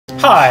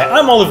Hi,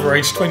 I'm Oliver,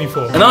 age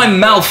 24. And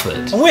I'm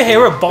Malford. And we're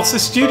here at Bossa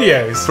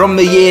Studios. From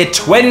the year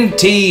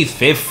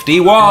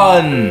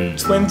 2051.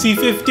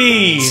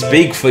 2050.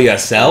 Speak for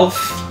yourself.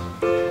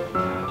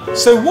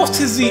 So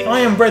what is the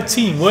Iron Bread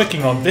team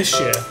working on this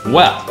year?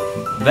 Well,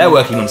 they're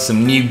working on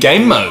some new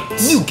game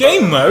modes. New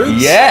game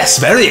modes? Yes,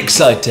 very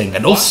exciting.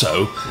 And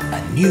also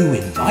a new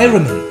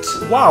environment.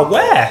 Wow,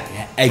 where?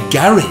 A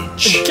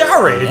garage. A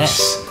garage?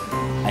 Yes.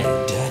 A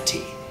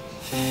dirty,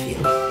 filthy,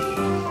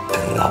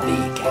 grubby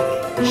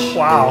garage.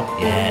 Wow.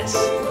 Yes.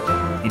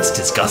 It's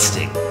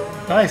disgusting.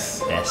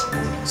 Nice. Yes.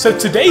 So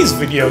today's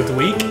video of the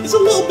week is a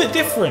little bit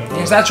different.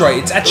 Yes, that's right.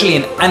 It's actually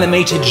an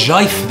animated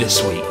GIF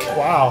this week.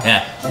 Wow.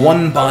 Yeah.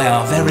 One by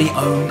our very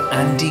own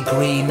Andy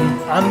Green.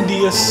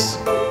 Andius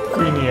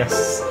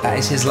Greenius. That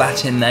is his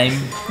Latin name.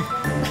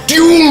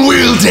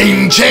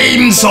 Dual-wielding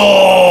chainsaws!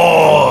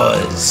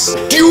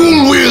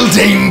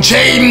 Dual-wielding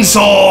chainsaws!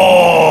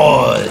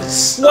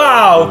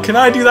 Wow, can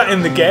I do that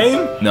in the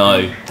game?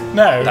 No.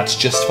 No. That's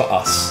just for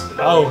us.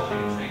 Oh.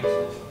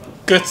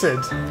 Gutted.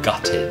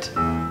 Gutted.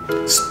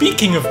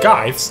 Speaking of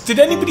GIFs, did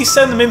anybody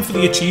send them in for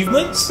the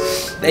achievements?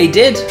 They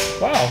did.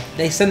 Wow.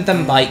 They sent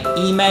them by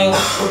email,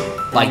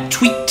 by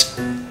tweet,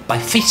 by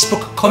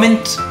Facebook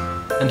comment,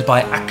 and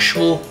by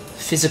actual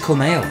physical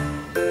mail.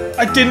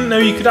 I didn't know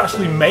you could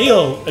actually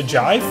mail a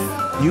GIF.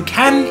 You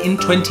can in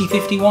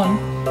 2051.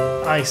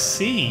 I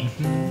see.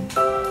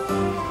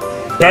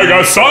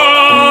 Pegasus!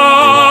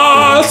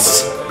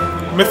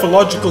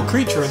 Mythological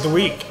creature of the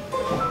week.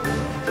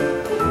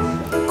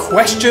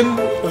 Question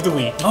of the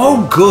week.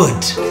 Oh,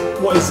 good.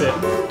 What is it?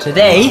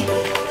 Today,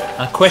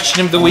 our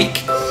question of the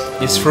week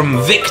is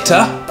from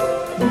Victor.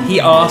 He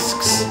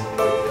asks,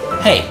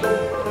 hey,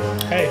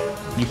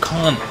 you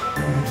can't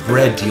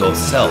bread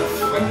yourself,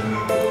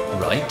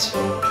 right?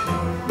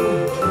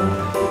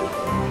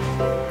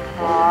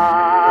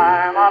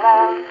 I'm a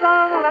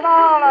lonesome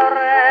little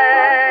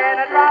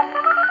raindrop,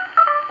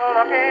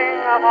 looking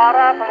for a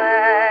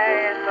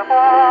place to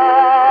fall.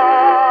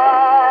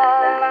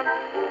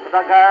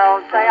 The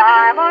girls say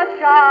I'm a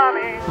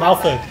charming...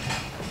 Malford.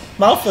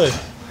 Malford.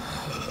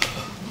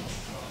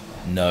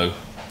 No,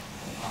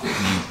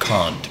 you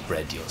can't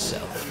bread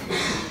yourself.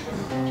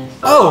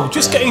 Oh,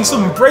 just getting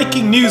some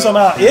breaking news on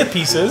our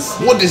earpieces.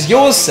 What does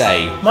yours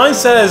say? Mine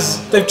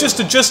says they've just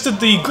adjusted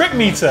the grip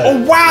meter.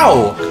 Oh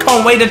wow!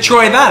 Can't wait to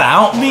try that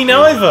out. Me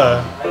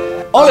neither.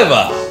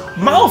 Oliver,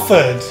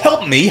 Malford.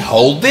 help me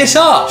hold this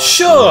up.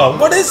 Sure,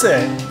 what is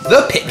it?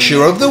 The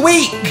picture of the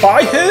week.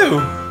 By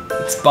who?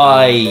 It's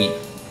by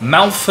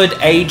Malford,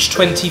 age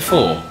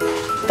 24.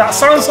 That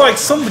sounds like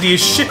somebody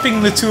is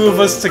shipping the two of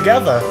us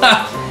together.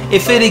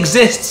 If it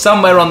exists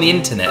somewhere on the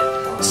internet,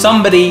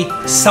 somebody,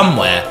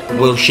 somewhere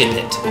will ship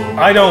it.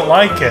 I don't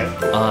like it.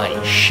 I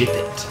ship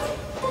it.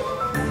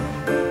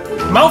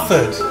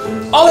 Malford,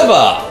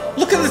 Oliver!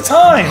 look at the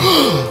time.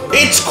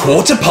 It's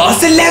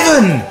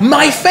 11:15!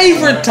 My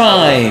favourite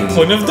time!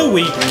 Pun of the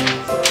week.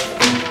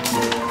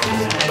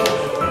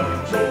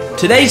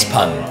 Today's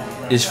pun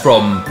is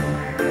from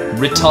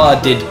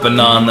Retarded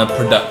Banana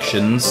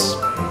Productions.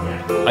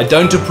 I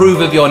don't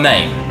approve of your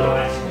name,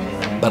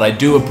 but I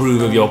do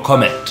approve of your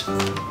comment.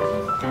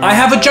 I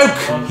have a joke,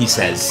 he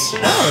says.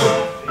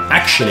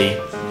 Actually,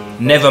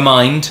 never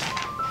mind.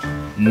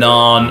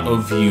 None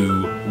of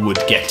you would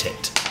get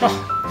it.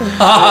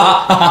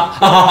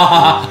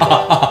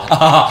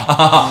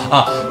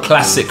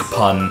 Classic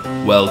pun,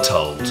 well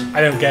told.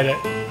 I don't get it.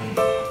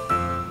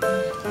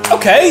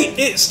 Okay,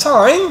 it's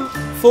time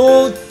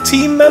for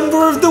Team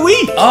Member of the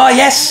Week. Ah,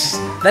 yes,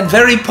 that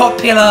very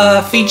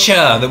popular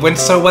feature that went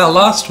so well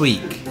last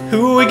week.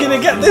 Who are we gonna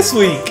get this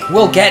week?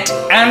 We'll get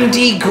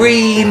Andy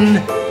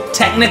Green,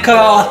 technical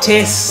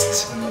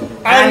artist.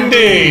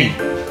 Andy!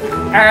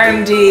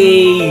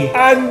 Andy!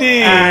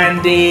 Andy!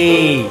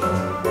 Andy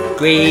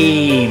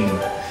Green.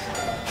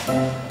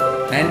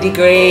 Andy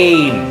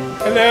Green.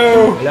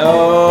 Hello!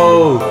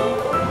 Hello.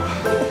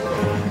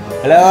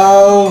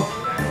 Hello.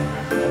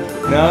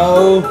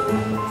 No.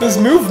 There's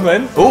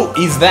movement. Oh,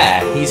 he's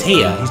there. He's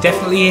here. He's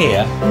definitely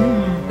here.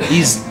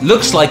 He's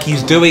looks like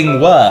he's doing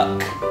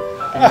work.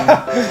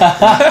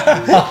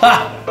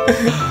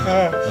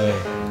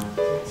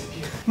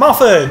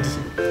 Malford,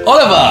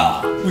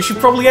 Oliver, we should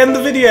probably end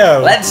the video.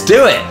 let's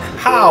do it.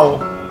 How?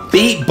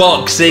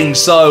 Beatboxing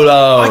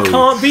solo. I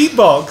can't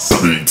beatbox.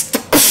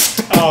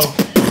 Oh.